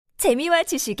재미와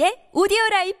지식의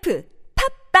오디오라이프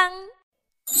팝빵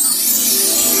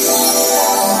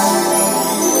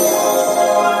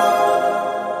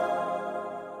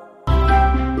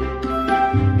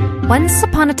Once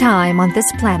upon a time on this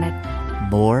planet,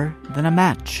 More than a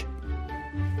match.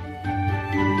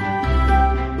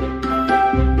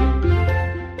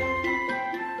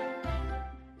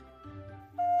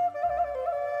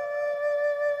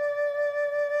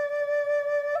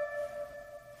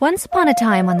 once upon a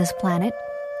time on this planet,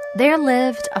 there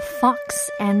lived a fox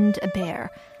and a bear.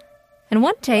 And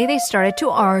one day they started to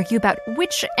argue about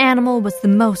which animal was the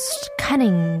most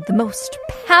cunning, the most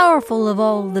powerful of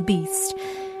all the beasts.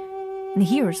 And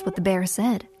here's what the bear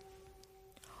said.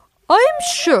 I'm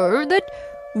sure that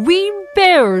we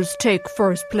bears take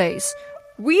first place.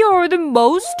 We are the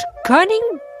most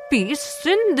cunning beasts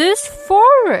in this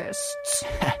forest.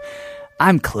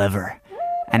 I'm clever,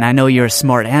 and I know you're a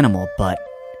smart animal, but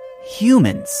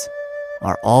humans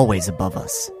are always above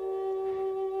us.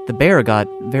 The bear got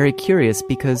very curious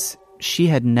because she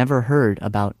had never heard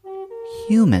about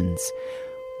humans.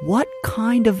 What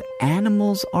kind of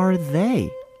animals are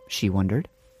they? She wondered.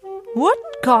 What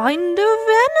kind of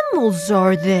animals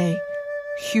are they?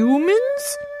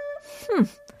 Humans?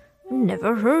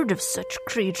 Never heard of such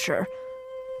creature.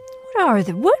 What are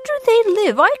they? Where do they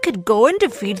live? I could go and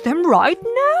defeat them right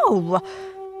now.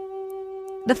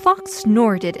 The fox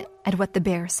snorted at what the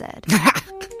bear said.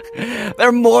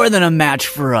 They're more than a match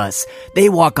for us. They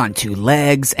walk on two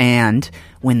legs, and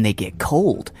when they get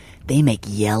cold, they make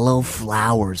yellow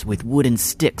flowers with wooden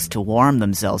sticks to warm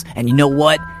themselves. And you know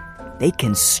what? They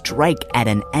can strike at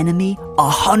an enemy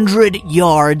 100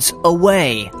 yards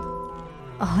away.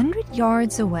 100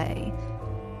 yards away.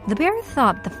 The bear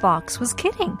thought the fox was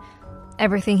kidding.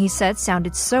 Everything he said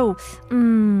sounded so,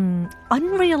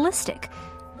 unrealistic.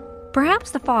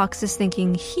 Perhaps the fox is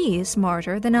thinking he is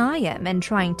smarter than I am and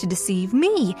trying to deceive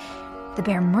me. The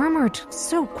bear murmured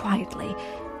so quietly.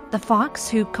 The fox,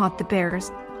 who caught the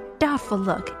bear's doubtful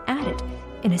look, added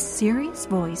in a serious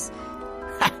voice,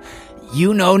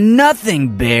 You know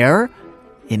nothing, bear.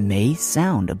 It may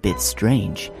sound a bit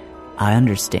strange. I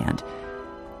understand.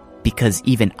 Because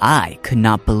even I could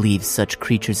not believe such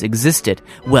creatures existed.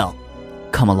 Well,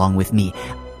 come along with me.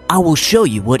 I will show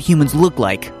you what humans look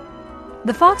like.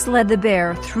 The fox led the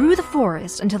bear through the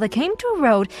forest until they came to a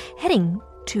road heading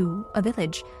to a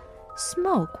village.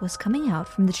 Smoke was coming out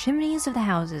from the chimneys of the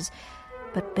houses,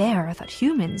 but Bear thought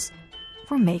humans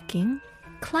were making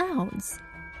clouds.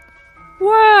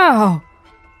 Wow!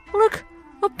 Look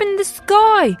up in the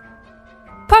sky.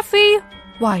 Puffy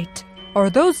white. Are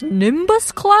those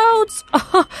nimbus clouds?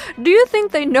 Do you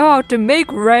think they know how to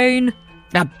make rain?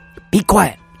 Now, be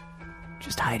quiet.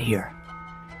 Just hide here.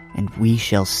 And we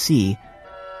shall see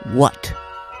what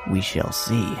we shall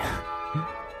see.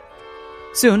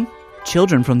 Soon,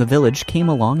 children from the village came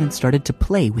along and started to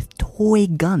play with toy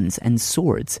guns and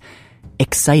swords.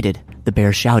 Excited, the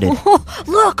bear shouted, Oh,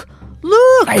 look!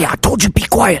 Look! Hey, I told you be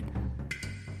quiet!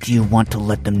 Do you want to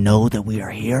let them know that we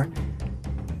are here?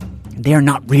 They are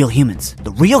not real humans.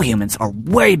 The real humans are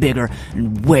way bigger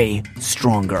and way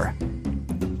stronger.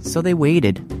 So they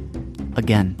waited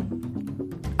again.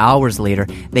 Hours later,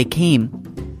 they came.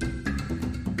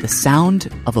 The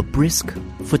sound of a brisk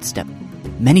footstep,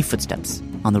 many footsteps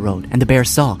on the road, and the bear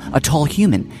saw a tall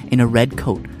human in a red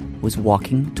coat was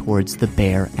walking towards the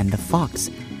bear and the fox.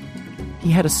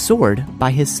 He had a sword by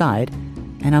his side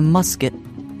and a musket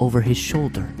over his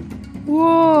shoulder.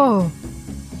 Whoa!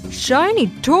 Shiny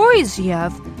toys you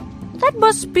have. That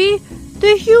must be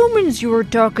the humans you were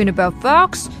talking about,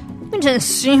 Fox. It doesn't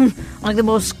seem like the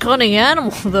most cunning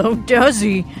animal, though, does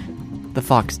he? The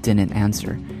fox didn't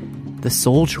answer. The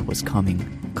soldier was coming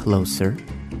closer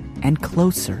and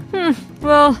closer.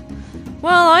 Well,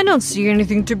 I don't see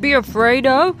anything to be afraid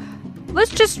of.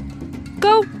 Let's just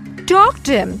go talk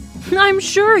to him. I'm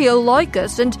sure he'll like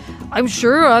us, and I'm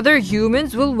sure other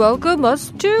humans will welcome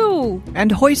us too.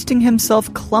 And hoisting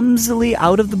himself clumsily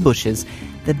out of the bushes,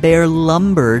 the bear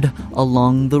lumbered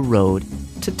along the road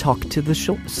to talk to the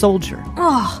soldier.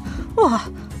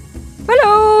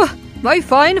 Hello, my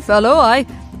fine fellow. I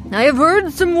have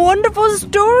heard some wonderful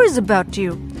stories about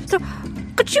you. So,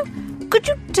 could you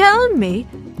tell me?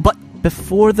 But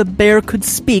before the bear could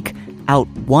speak out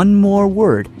one more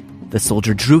word, the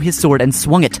soldier drew his sword and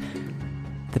swung it.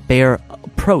 The bear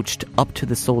approached up to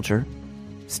the soldier,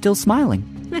 still smiling.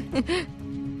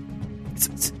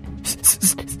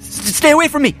 Stay away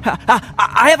from me!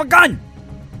 I have a gun!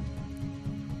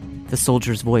 The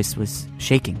soldier's voice was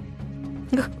shaking.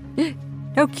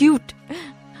 How cute.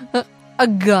 A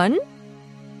gun?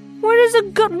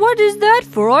 What is that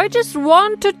for? I just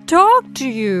want to talk to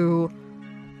you.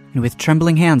 And with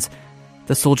trembling hands,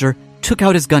 the soldier took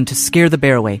out his gun to scare the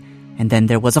bear away, and then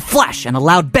there was a flash and a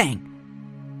loud bang.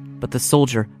 But the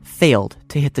soldier failed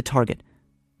to hit the target.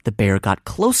 The bear got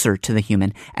closer to the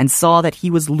human and saw that he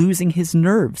was losing his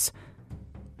nerves.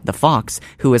 The fox,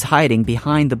 who was hiding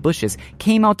behind the bushes,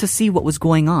 came out to see what was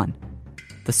going on.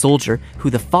 The soldier, who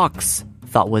the fox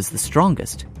thought was the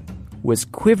strongest, was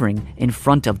quivering in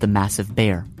front of the massive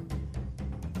bear.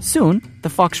 Soon, the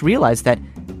fox realized that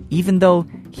even though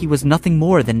he was nothing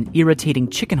more than an irritating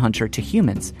chicken hunter to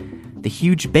humans, the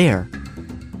huge bear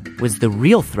was the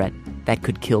real threat that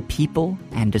could kill people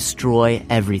and destroy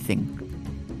everything.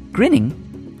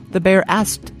 Grinning, the bear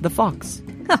asked the fox,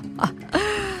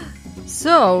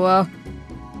 So,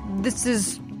 this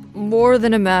is more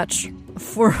than a match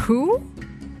for who?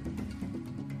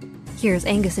 Here's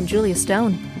Angus and Julia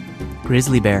Stone.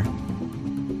 Grizzly Bear.